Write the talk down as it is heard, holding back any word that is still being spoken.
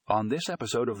On this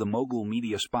episode of the Mogul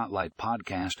Media Spotlight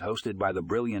podcast, hosted by the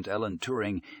brilliant Ellen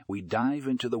Turing, we dive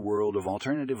into the world of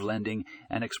alternative lending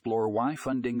and explore why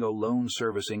Fundingo loan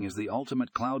servicing is the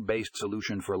ultimate cloud-based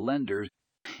solution for lenders.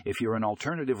 If you're an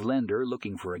alternative lender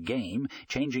looking for a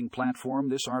game-changing platform,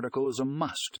 this article is a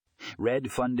must. Red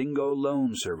Fundingo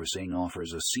Loan Servicing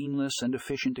offers a seamless and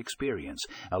efficient experience,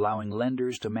 allowing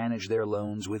lenders to manage their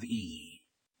loans with ease.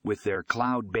 With their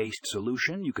cloud-based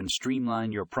solution, you can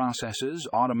streamline your processes,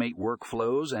 automate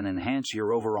workflows, and enhance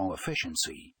your overall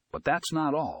efficiency. But that's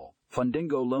not all.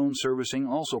 Fundingo Loan Servicing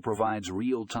also provides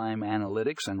real-time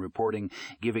analytics and reporting,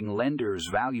 giving lenders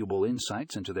valuable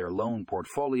insights into their loan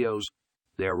portfolios.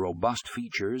 Their robust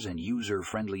features and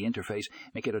user-friendly interface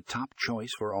make it a top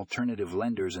choice for alternative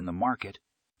lenders in the market.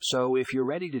 So if you're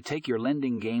ready to take your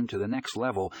lending game to the next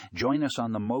level, join us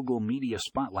on the Mogul Media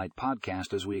Spotlight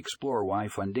podcast as we explore why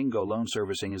Fundingo Loan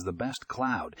Servicing is the best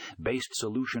cloud-based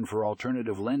solution for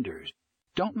alternative lenders.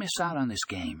 Don't miss out on this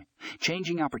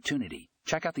game-changing opportunity.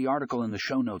 Check out the article in the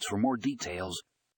show notes for more details.